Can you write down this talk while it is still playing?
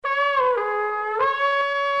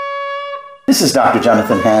This is Dr.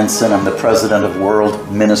 Jonathan Hansen. I'm the president of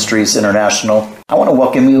World Ministries International. I want to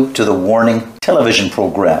welcome you to the Warning television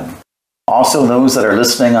program. Also, those that are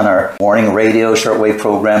listening on our Warning radio, shortwave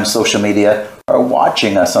program, social media, or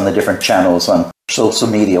watching us on the different channels on social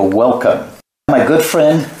media, welcome. My good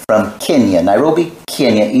friend from Kenya, Nairobi,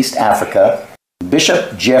 Kenya, East Africa,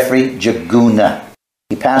 Bishop Jeffrey Njuguna.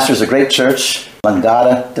 He pastors a great church,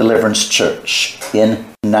 Langata Deliverance Church in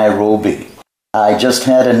Nairobi. I just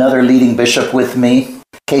had another leading bishop with me,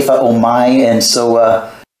 Kefa Omai, and so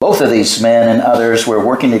both of these men and others were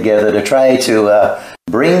working together to try to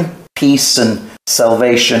bring peace and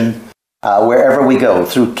salvation wherever we go,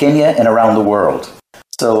 through Kenya and around the world.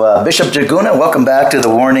 So Bishop Njuguna, welcome back to the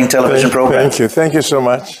Warning television program. Thank you so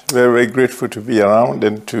much. Very, very grateful to be around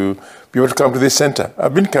and to be able to come to this center.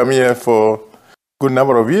 I've been coming here for good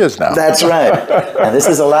number of years now. That's right. And this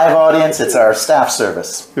is a live audience. It's our staff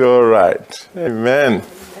service. You're right. Amen.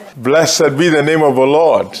 Blessed be the name of the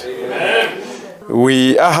Lord. Amen.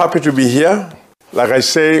 We are happy to be here. Like I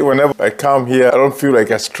say, whenever I come here, I don't feel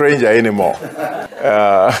like a stranger anymore.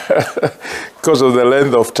 Because of the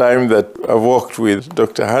length of time that I've worked with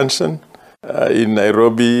Dr. Hansen in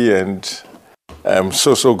Nairobi, and I'm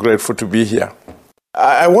so grateful to be here.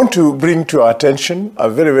 I want to bring to our attention a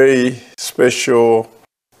very, very special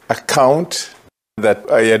account that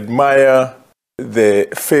I admire the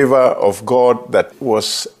favor of God that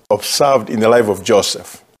was observed in the life of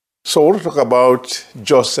Joseph. So I want to talk about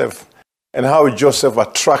Joseph and how Joseph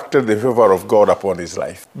attracted the favor of God upon his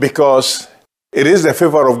life. Because it is the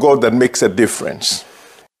favor of God that makes a difference.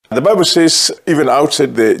 The Bible says, even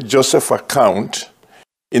outside the Joseph account,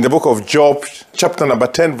 in the book of Job, chapter number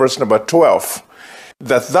 10, verse number 12,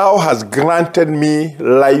 that thou hast granted me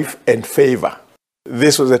life and favor.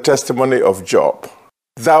 This was a testimony of Job.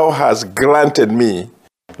 Thou hast granted me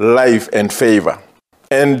life and favor.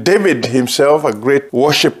 And David himself, a great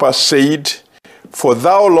worshiper, said, for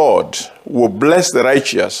thou, Lord, will bless the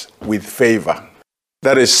righteous with favor.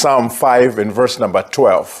 That is Psalm 5 and verse number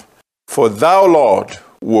 12. For thou, Lord,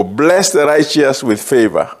 will bless the righteous with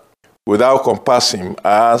favor, without compass him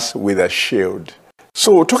as with a shield.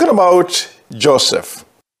 So, talking about Joseph,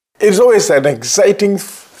 it's always an exciting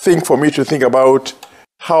thing for me to think about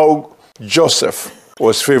how Joseph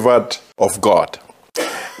was favored of God.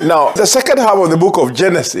 Now, the second half of the book of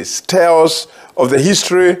Genesis tells of the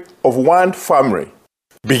history of one family,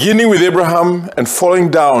 beginning with Abraham and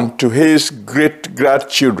falling down to his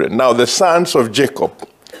great-grandchildren, now the sons of Jacob.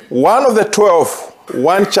 One of the 12,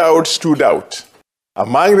 one child stood out.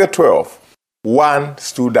 Among the 12, one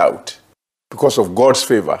stood out because of God's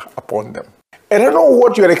favor upon them. And I don't know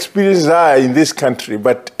what your experiences are in this country,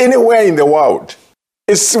 but anywhere in the world,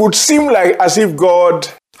 it would seem like as if God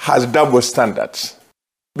has double standards.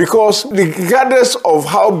 Because regardless of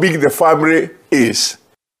how big the family is,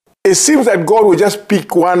 it seems that God will just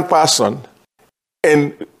pick one person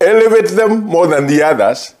and elevate them more than the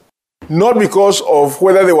others, not because of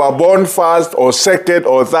whether they were born first or second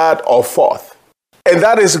or third or fourth. And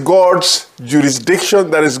that is God's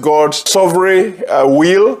jurisdiction, that is God's sovereign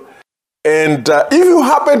will. And if you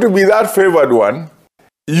happen to be that favored one,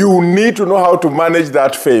 you need to know how to manage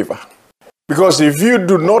that favor. Because if you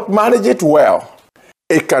do not manage it well,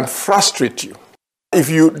 it can frustrate you. If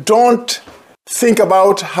you don't think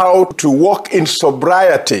about how to walk in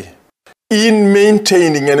sobriety, in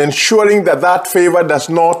maintaining and ensuring that that favor does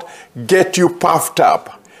not get you puffed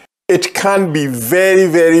up, it can be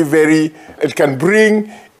it can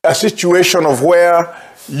bring a situation of where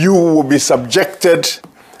you will be subjected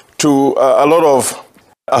to a lot of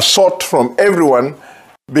assault from everyone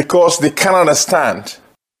because they can't understand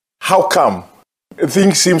how come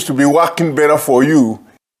things seems to be working better for you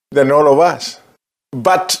than all of us.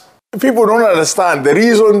 But people don't understand the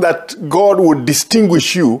reason that God would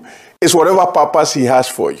distinguish you is whatever purpose he has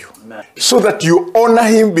for you. Amen. So that you honor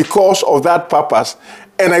him because of that purpose.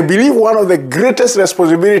 And I believe one of the greatest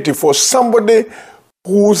responsibility for somebody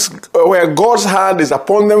where God's hand is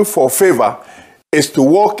upon them for favor is to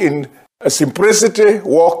walk in simplicity,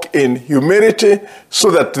 walk in humility,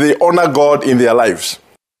 so that they honor God in their lives.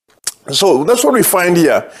 So that's what we find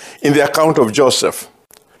here in the account of Joseph.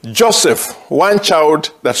 Joseph, one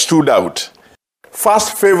child that stood out,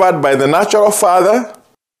 first favored by the natural father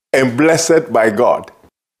and blessed by God.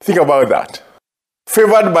 Think about that.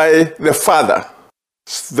 Favored by the father.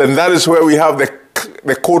 Then that is where we have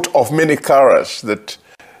the coat of many colors that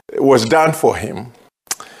was done for him.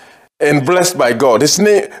 And blessed by God. His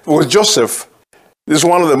name was Joseph. This is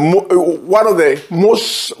one of the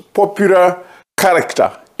most popular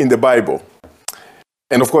character in the Bible.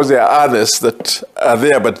 And of course, there are others that are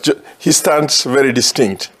there, but he stands very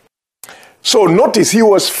distinct. So notice he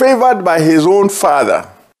was favored by his own father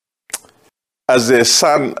as the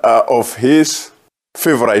son of his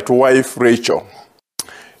favorite wife, Rachel.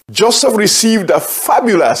 Joseph received a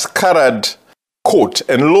fabulous colored coat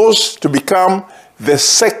and rose to become the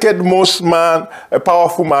second most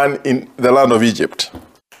powerful man in the land of Egypt.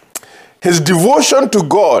 His devotion to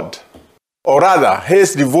God, or rather,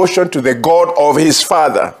 his devotion to the God of his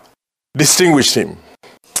father, distinguished him.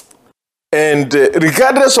 And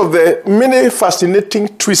regardless of the many fascinating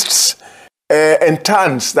twists and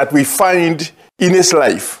turns that we find in his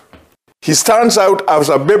life, he stands out as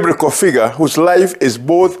a biblical figure whose life is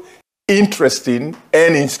both interesting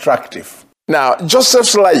and instructive. Now,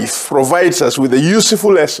 Joseph's life provides us with the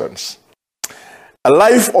useful lessons. A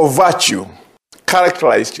life of virtue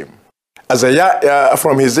characterized him as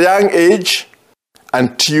from his young age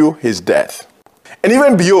until his death. And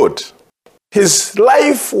even beyond, his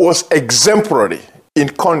life was exemplary in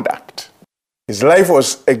conduct. His life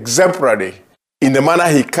was exemplary in the manner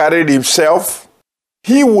he carried himself.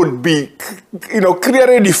 He would be,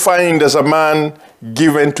 clearly defined as a man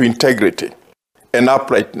given to integrity and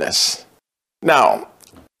uprightness. Now,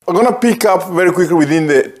 I'm going to pick up very quickly within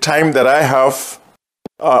the time that I have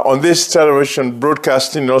on this television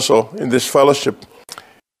broadcasting, also in this fellowship,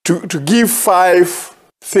 to give 5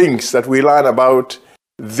 things that we learn about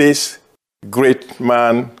this great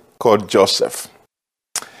man called Joseph.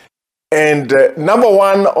 And number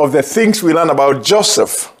one of the things we learn about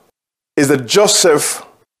Joseph is that Joseph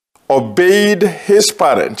obeyed his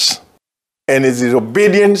parents, and his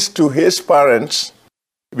obedience to his parents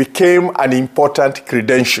became an important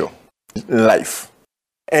credential in life.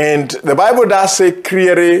 And the Bible does say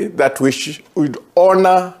clearly that we should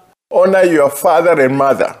honor your father and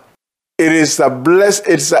mother. It is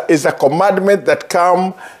a commandment that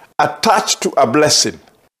comes attached to a blessing.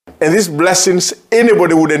 And these blessings,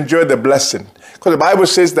 anybody would enjoy the blessing. Because the Bible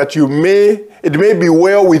says that it may be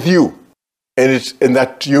well with you, and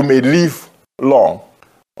that you may live long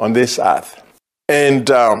on this earth. And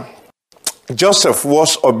Joseph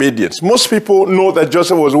was obedient. Most people know that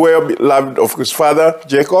Joseph was well beloved of his father,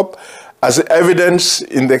 Jacob, as evidence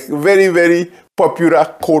in the very, very popular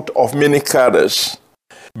coat of many colors.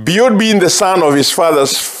 Beyond being the son of his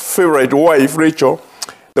father's favorite wife, Rachel,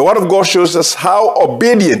 the Word of God shows us how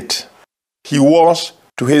obedient he was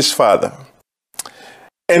to his father.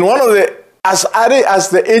 And as early as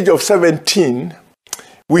the age of 17,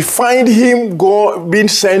 we find him being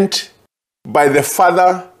sent by the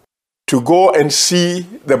father to go and see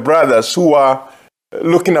the brothers who are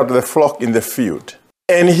looking after the flock in the field.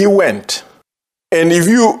 And he went. And if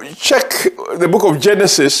you check the book of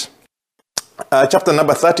Genesis, chapter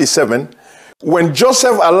number 37, when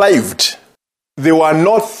Joseph arrived, they were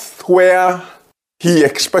not where he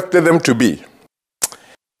expected them to be.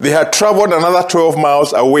 They had traveled another 12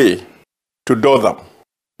 miles away to Dothan.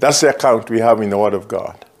 That's the account we have in the Word of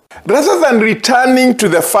God. Rather than returning to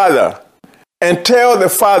the father and tell the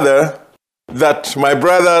father that my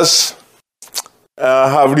brothers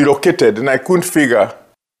have relocated and I couldn't figure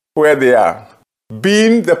where they are,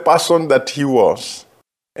 being the person that he was,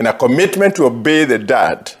 and a commitment to obey the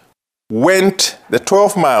dad, went the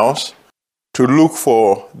 12 miles to look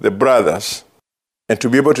for the brothers and to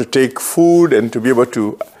be able to take food and to be able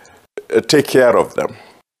to take care of them.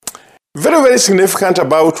 Very, very significant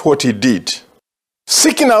about what he did.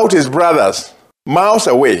 Seeking out his brothers miles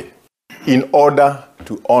away in order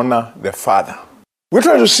to honor the father. We're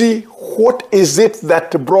trying to see what is it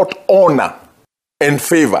that brought honor and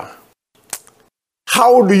favor.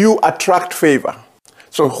 How do you attract favor?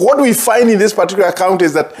 So what we find in this particular account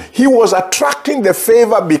is that he was attracting the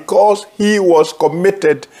favor because he was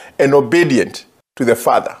committed and obedient to the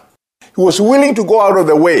father. He was willing to go out of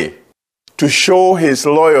the way to show his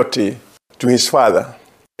loyalty to his father.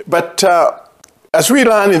 But as we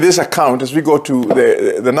learn in this account, as we go to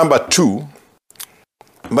the number 2,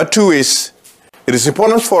 number 2 is, it is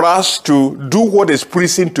important for us to do what is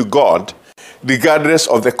pleasing to God regardless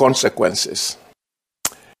of the consequences.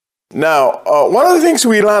 Now, one of the things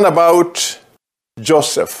we learn about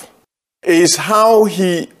Joseph is how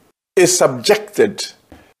he is subjected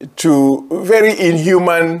to very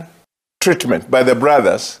inhuman treatment by the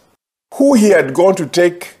brothers who he had gone to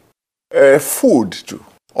take food to,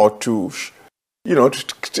 or to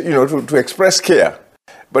express care.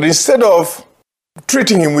 But instead of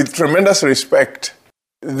treating him with tremendous respect,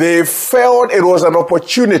 they felt it was an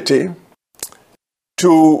opportunity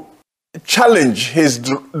to challenge his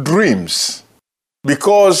dreams,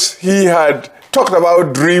 because he had talked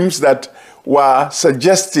about dreams that were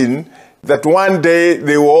suggesting that one day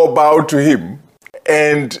they will all bow to him.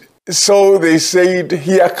 And So they said,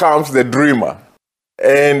 here comes the dreamer.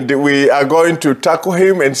 And we are going to tackle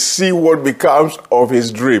him and see what becomes of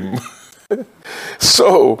his dream.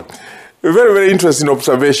 So, a very, very interesting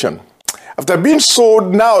observation. After being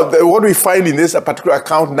sold, now what we find in this particular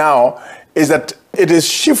account now is that it is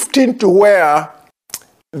shifting to where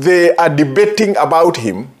they are debating about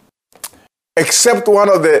him, except one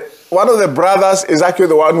of the brothers is actually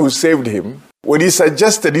the one who saved him, when he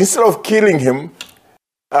suggested, instead of killing him,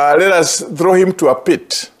 let us throw him to a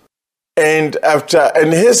pit. And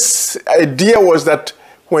his idea was that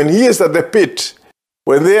when he is at the pit,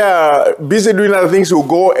 when they are busy doing other things, we'll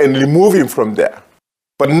go and remove him from there.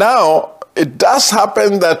 But now, it does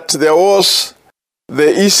happen that there was the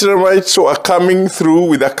Israelites who are coming through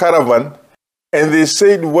with a caravan, and they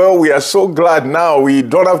said, well, we are so glad now we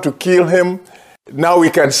don't have to kill him, now we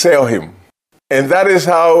can sell him. And that is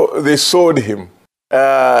how they sold him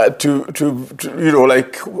to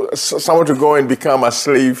like someone to go and become a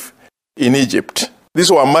slave in Egypt.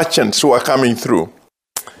 These were merchants who were coming through.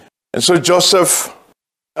 And so Joseph,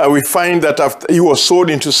 we find that after he was sold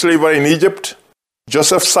into slavery in Egypt,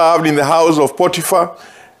 Joseph served in the house of Potiphar,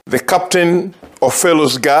 the captain of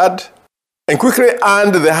Pharaoh's guard, and quickly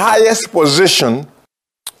earned the highest position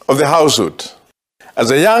of the household.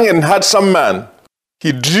 As a young and handsome man,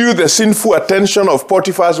 he drew the sinful attention of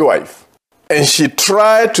Potiphar's wife, and she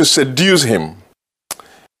tried to seduce him.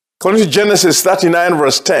 According to Genesis 39,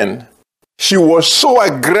 verse 10, she was so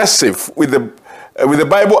aggressive with the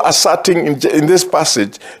Bible asserting in this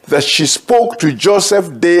passage that she spoke to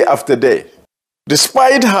Joseph day after day.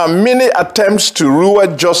 Despite her many attempts to lure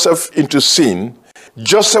Joseph into sin,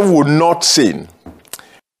 Joseph would not sin,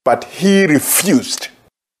 but he refused.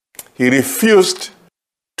 He refused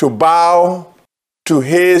to bow to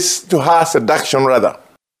her seduction, rather.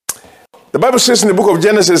 The Bible says in the book of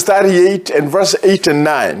Genesis 38 and verse 8 and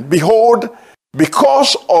 9, behold,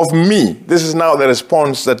 because of me, this is now the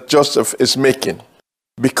response that Joseph is making.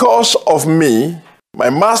 Because of me, my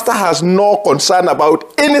master has no concern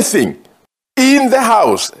about anything in the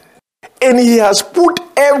house, and he has put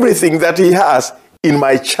everything that he has in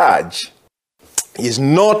my charge. He is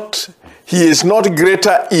not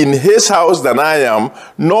greater in his house than I am,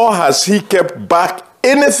 nor has he kept back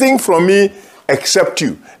anything from me except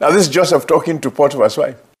you. Now this is Joseph talking to Potiphar's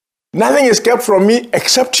wife. Nothing is kept from me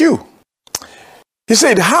except you. He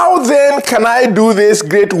said, how then can I do this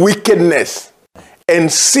great wickedness and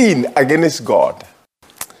sin against God?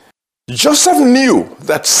 Joseph knew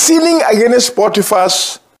that sinning against Potiphar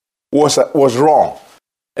was wrong.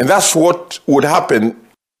 And that's what would happen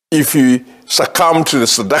if he succumbed to the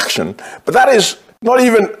seduction. But that is not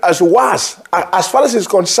even as worse. As far as he's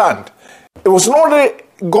concerned, it was not only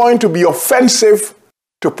going to be offensive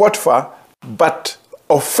to Potiphar, but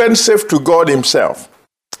offensive to God himself.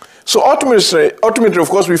 So ultimately, of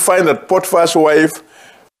course, we find that Potiphar's wife,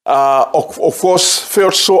 of course,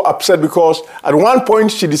 felt so upset because at one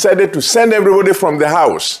point she decided to send everybody from the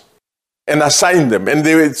house and assign them. And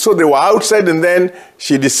they were outside, and then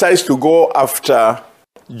she decides to go after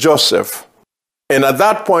Joseph. And at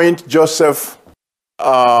that point, Joseph,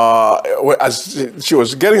 as she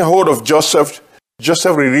was getting a hold of Joseph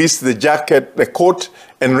released the jacket, the coat,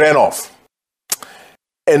 and ran off.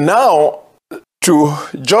 And now, to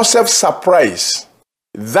Joseph's surprise,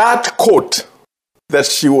 that coat that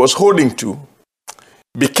she was holding to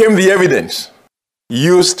became the evidence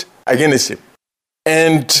used against him.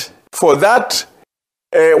 And for that,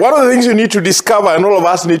 one of the things you need to discover, and all of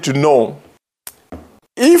us need to know,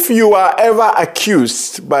 if you are ever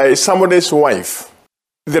accused by somebody's wife,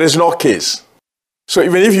 there is no case. So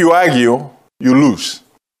even if you argue, you lose.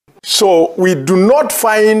 So we do not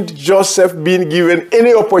find Joseph being given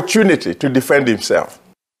any opportunity to defend himself.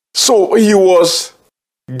 So he was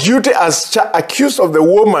guilty as accused of the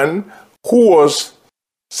woman who was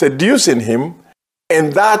seducing him,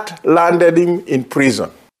 and that landed him in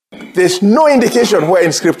prison. There's no indication where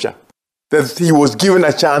in Scripture that he was given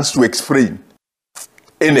a chance to explain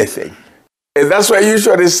anything. And that's why I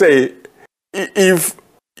usually say, if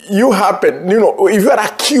you happen, if you are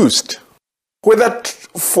accused, whether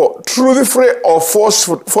truthfully or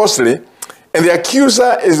falsely, and the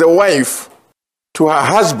accuser is the wife to her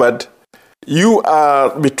husband, you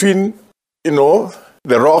are between,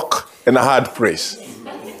 the rock and a hard place.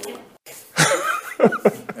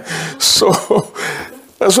 So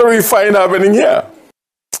that's what we find happening here.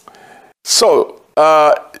 So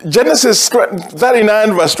Genesis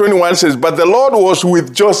 39 verse 21 says, but the Lord was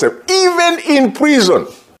with Joseph, even in prison.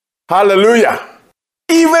 Hallelujah.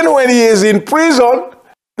 Even when he is in prison,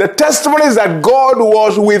 the testimony is that God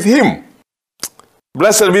was with him.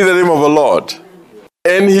 Blessed be the name of the Lord.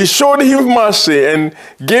 And he showed him mercy and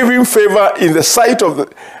gave him favor in the sight of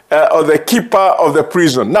the keeper of the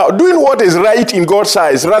prison. Now, doing what is right in God's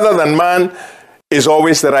eyes rather than man is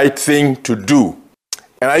always the right thing to do.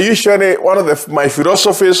 And I usually, one of my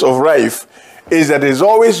philosophies of life is that it's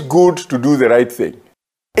always good to do the right thing.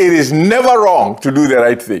 It is never wrong to do the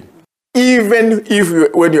right thing. Even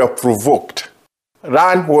when you are provoked,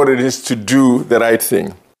 learn what it is to do the right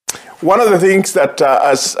thing. One of the things that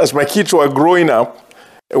as my kids were growing up,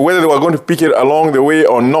 whether they were going to pick it along the way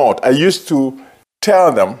or not, I used to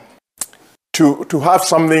tell them to have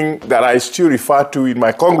something that I still refer to in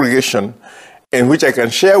my congregation and which I can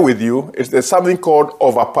share with you. There's something called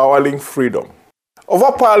overpowering freedom.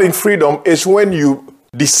 Overpowering freedom is when you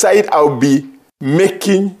decide I'll be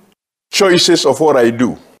making choices of what I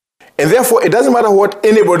do. And therefore, it doesn't matter what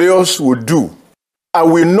anybody else would do. I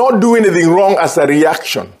will not do anything wrong as a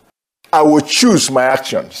reaction. I will choose my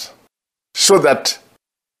actions so that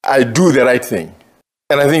I do the right thing.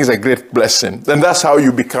 And I think it's a great blessing. And that's how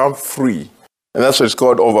you become free. And that's what it's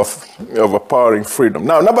called overpowering freedom.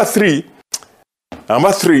 Now, number three,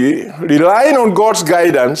 relying on God's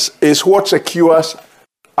guidance is what secures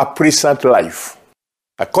a present life.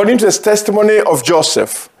 According to the testimony of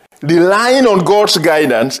Joseph, relying on God's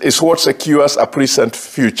guidance is what secures a present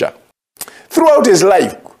future. Throughout his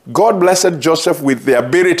life, God blessed Joseph with the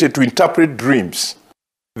ability to interpret dreams.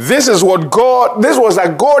 This was a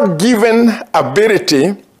God-given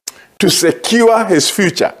ability to secure his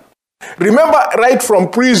future. Remember, right from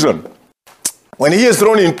prison, when he is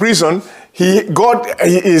thrown in prison, he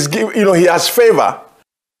has favor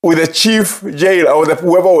with the chief jailer or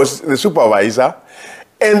whoever was the supervisor.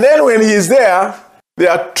 And then when he is there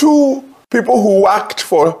are two people who worked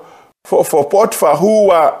for Potiphar who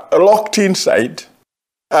were locked inside.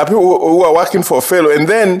 People who were working for Pharaoh. And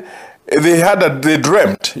then they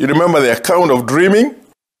dreamt. You remember the account of dreaming?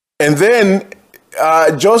 And then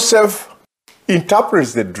Joseph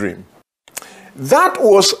interprets the dream. That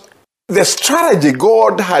was the strategy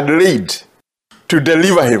God had laid to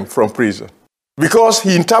deliver him from prison. Because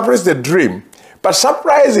he interprets the dream. But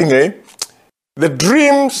surprisingly, the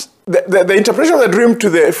dreams, the interpretation of the dream to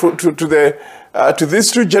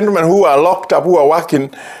these two gentlemen who are locked up, who are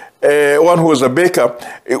working, one who was a baker,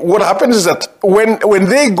 what happens is that when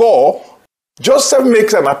they go, Joseph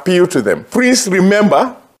makes an appeal to them. Please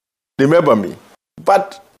remember me.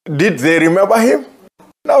 But did they remember him?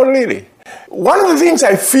 Not really. One of the things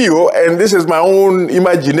I feel, and this is my own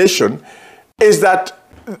imagination, is that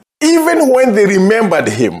even when they remembered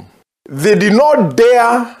him, they did not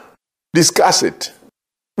dare discuss it,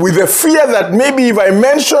 with the fear that maybe if I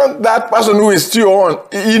mention that person who is still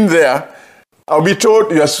in there, I'll be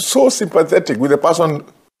told, you are so sympathetic with the person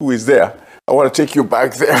who is there. I want to take you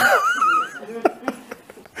back there.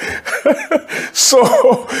 So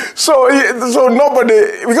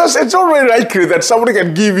nobody, because it's not very likely that somebody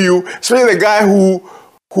can give you, especially the guy who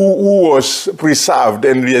was preserved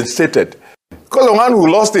and reinstated. Because the one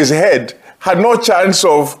who lost his head had no chance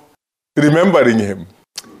of remembering him.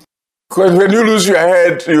 Because when you lose your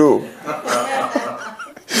head, you...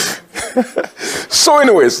 So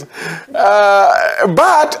anyways,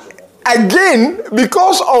 but again,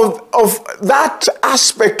 because of that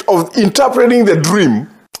aspect of interpreting the dream,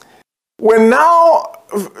 when now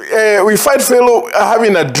we find Pharaoh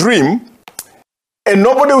having a dream, and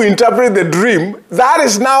nobody will interpret the dream, that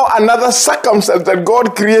is now another circumstance that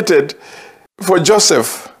God created for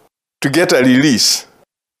Joseph to get a release.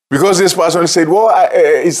 Because this person said, well,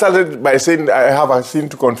 he started by saying, I have a sin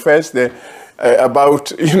to confess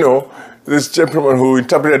about, this gentleman who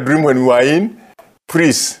interpreted a dream when we were in.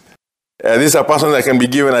 Please, this is a person that can be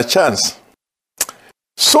given a chance.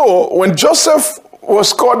 So when Joseph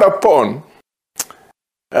was called upon,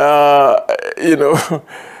 after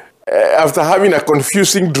having a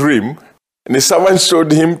confusing dream, and the servant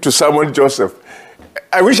showed him to summon Joseph.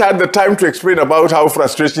 I wish I had the time to explain about how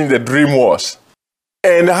frustrating the dream was.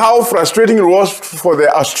 And how frustrating it was for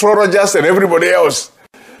the astrologers and everybody else.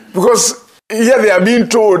 Because here they are being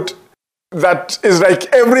told that it's like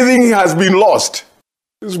everything has been lost.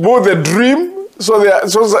 It's both the dream, so they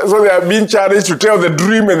are being challenged to tell the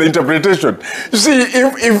dream and the interpretation. You see,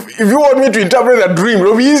 if you want me to interpret a dream,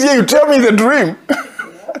 it'll be easier you tell me the dream.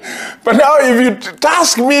 But now if you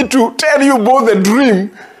task me to tell you both the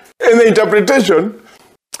dream and the interpretation,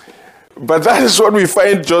 but that is what we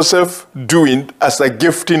find Joseph doing as a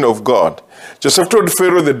gifting of God. Joseph told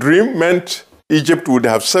Pharaoh the dream meant Egypt would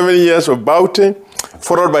have 7 years of bounty,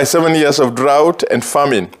 followed by 7 years of drought and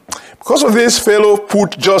famine. Because of this, Pharaoh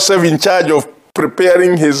put Joseph in charge of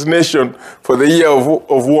preparing his nation for the year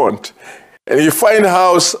of want. And you find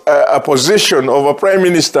how a position of a prime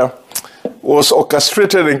minister was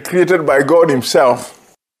orchestrated and created by God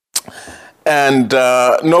himself. And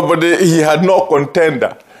he had no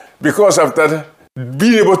contender. Because after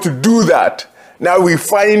being able to do that, now we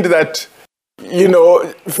find that,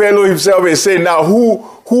 Pharaoh himself is saying, now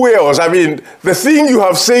who else? I mean, the thing you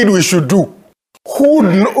have said we should do, who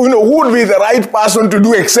would be the right person to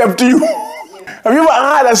do except you? Have you ever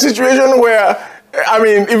had a situation where,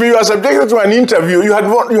 if you are subjected to an interview, you have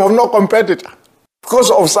no competitor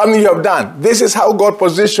because of something you have done? This is how God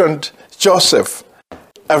positioned Joseph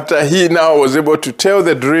after he now was able to tell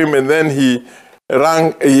the dream, and then he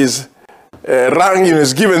is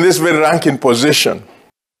given this very ranking position.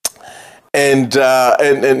 And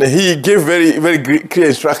he gave very, very clear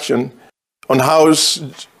instruction on how,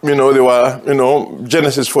 they were,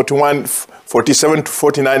 Genesis 41, 47 to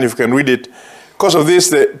 49, if you can read it. Because of this,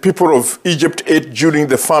 the people of Egypt ate during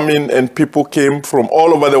the famine, and people came from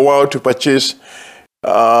all over the world to purchase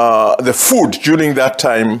the food during that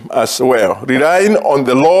time as well. Relying on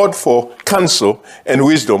the Lord for counsel and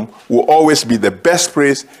wisdom will always be the best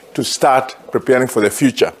place to start preparing for the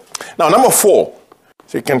future. Now, number 4.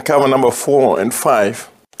 So you can cover number 4 and 5.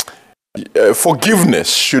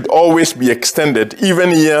 Forgiveness should always be extended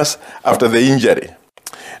even years after the injury.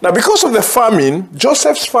 Now, because of the famine,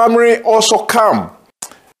 Joseph's family also come,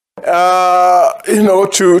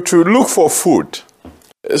 to look for food.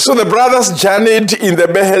 So the brothers journeyed in the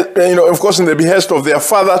behest of their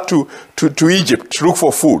father to Egypt to look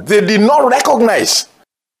for food. They did not recognize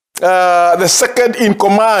the second in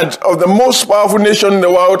command of the most powerful nation in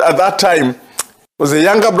the world at that time was the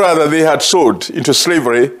younger brother they had sold into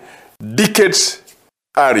slavery decades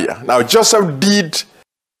earlier. Now Joseph did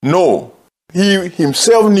know, he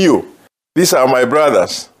himself knew, these are my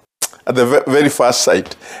brothers at the very first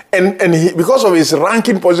sight. And because of his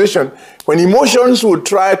ranking position, when emotions would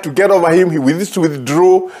try to get over him, he would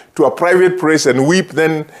withdraw to a private place and weep,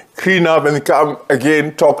 then clean up and come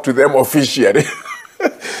again, talk to them officially.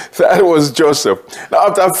 That was Joseph. Now,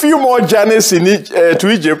 after a few more journeys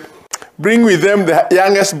to Egypt, bring with them the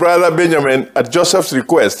youngest brother Benjamin at Joseph's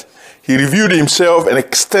request. He reviewed himself and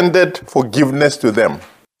extended forgiveness to them.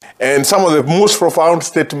 And some of the most profound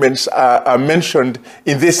statements are mentioned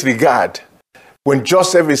in this regard. When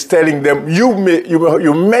Joseph is telling them,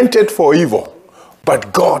 you meant it for evil,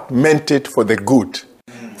 but God meant it for the good,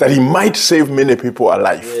 that he might save many people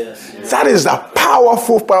alive. Yes. That is a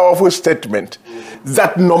powerful, powerful statement,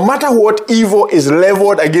 that no matter what evil is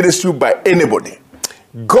leveled against you by anybody,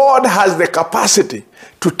 God has the capacity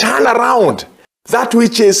to turn around that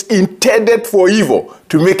which is intended for evil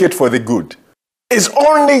to make it for the good. It's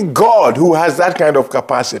only God who has that kind of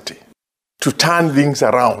capacity to turn things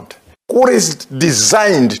around. What is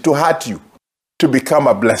designed to hurt you to become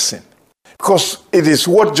a blessing? Because it is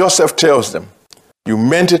what Joseph tells them. You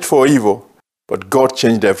meant it for evil, but God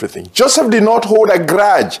changed everything. Joseph did not hold a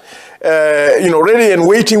grudge, ready and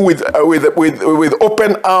waiting with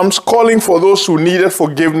open arms, calling for those who needed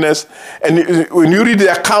forgiveness. And when you read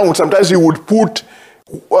the account, sometimes he would put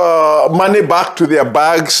money back to their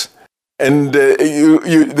bags. And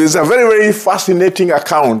there's a very, very fascinating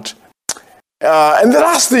account. And the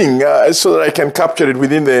last thing, so that I can capture it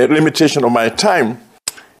within the limitation of my time,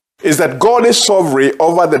 is that God is sovereign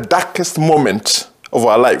over the darkest moments of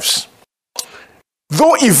our lives.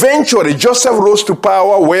 Though eventually Joseph rose to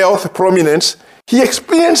power, wealth, prominence, he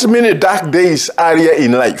experienced many dark days earlier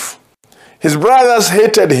in life. His brothers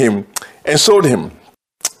hated him and sold him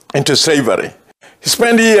into slavery. He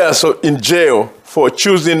spent years in jail for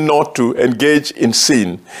choosing not to engage in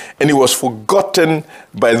sin, and he was forgotten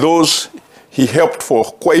by those he helped for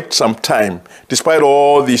quite some time. Despite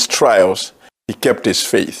all these trials, he kept his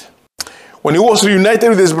faith. When he was reunited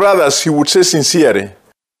with his brothers, he would say sincerely,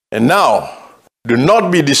 "And now, do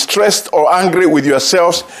not be distressed or angry with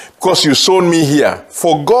yourselves because you sold me here,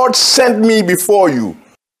 for God sent me before you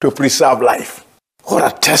to preserve life." What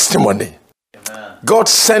a testimony. Amen. God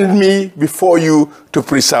sent me before you to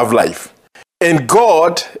preserve life. And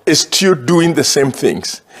God is still doing the same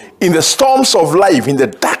things. In the storms of life, in the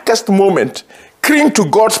darkest moment, cling to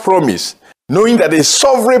God's promise, knowing that a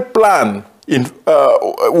sovereign plan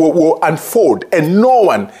will unfold, and no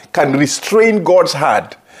one can restrain God's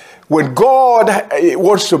hand. When God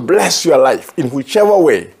wants to bless your life in whichever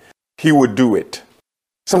way, he will do it.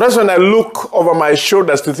 Sometimes when I look over my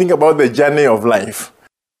shoulders to think about the journey of life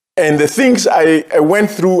and the things I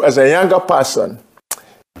went through as a younger person,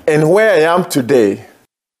 and where I am today,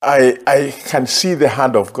 I can see the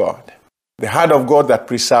hand of God. The hand of God that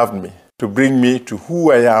preserved me to bring me to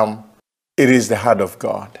who I am. It is the hand of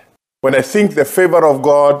God. When I think the favor of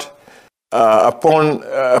God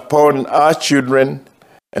upon our children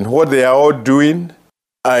and what they are all doing,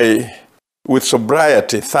 I, with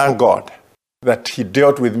sobriety, thank God that He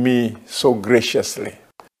dealt with me so graciously.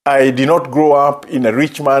 I did not grow up in a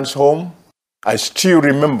rich man's home. I still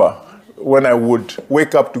remember when I would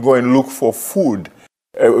wake up to go and look for food.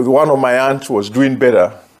 One of my aunts was doing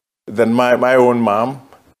better than my own mom.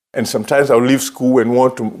 And sometimes I would leave school and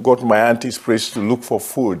want to go to my auntie's place to look for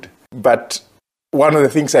food. But one of the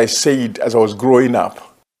things I said as I was growing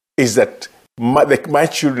up is that my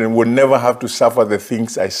children would never have to suffer the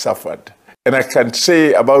things I suffered. And I can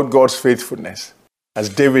say about God's faithfulness, as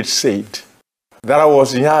David said, that I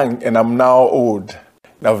was young and I'm now old.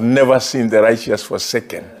 And I've never seen the righteous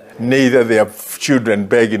forsaken, neither their children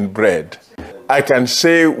begging bread. I can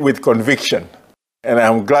say with conviction, and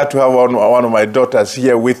I'm glad to have one of my daughters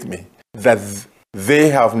here with me, that they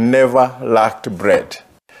have never lacked bread.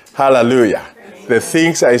 Hallelujah. The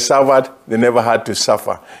things I suffered, they never had to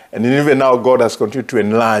suffer. And even now, God has continued to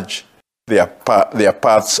enlarge their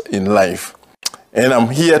paths in life. And I'm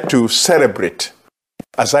here to celebrate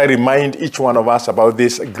as I remind each one of us about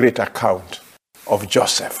this great account of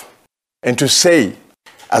Joseph. And to say,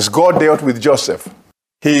 as God dealt with Joseph,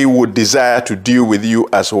 He would desire to deal with you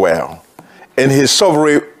as well. And His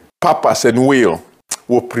sovereign purpose and will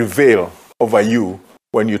prevail over you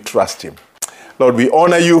when you trust Him. Lord, we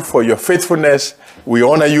honor you for your faithfulness. We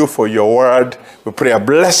honor you for your word. We pray a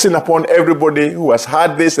blessing upon everybody who has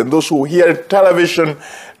heard this and those who hear television.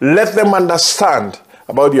 Let them understand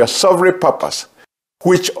about your sovereign purpose,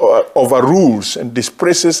 which overrules and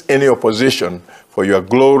displaces any opposition for your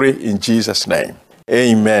glory in Jesus' name.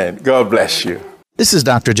 Amen. God bless you. This is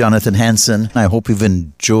Dr. Jonathan Hansen. I hope you've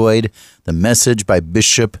enjoyed the message by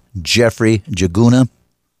Bishop Jeffrey Njuguna.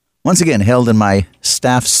 Once again, held in my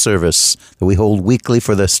staff service that we hold weekly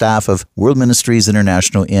for the staff of World Ministries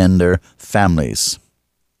International and their families.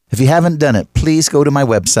 If you haven't done it, please go to my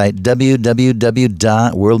website,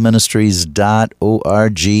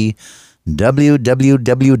 www.worldministries.org,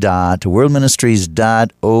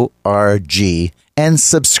 www.worldministries.org, and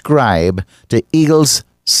subscribe to Eagles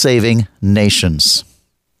Saving Nations.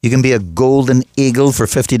 You can be a golden eagle for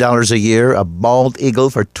 $50 a year, a bald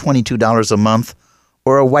eagle for $22 a month,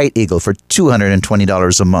 or a white eagle for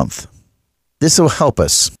 $220 a month. This will help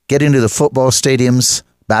us get into the football stadiums,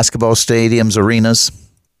 basketball stadiums, arenas,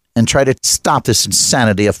 and try to stop this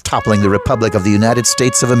insanity of toppling the Republic of the United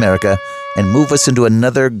States of America and move us into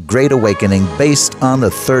another great awakening based on the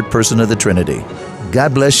third person of the Trinity.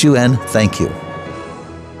 God bless you and thank you.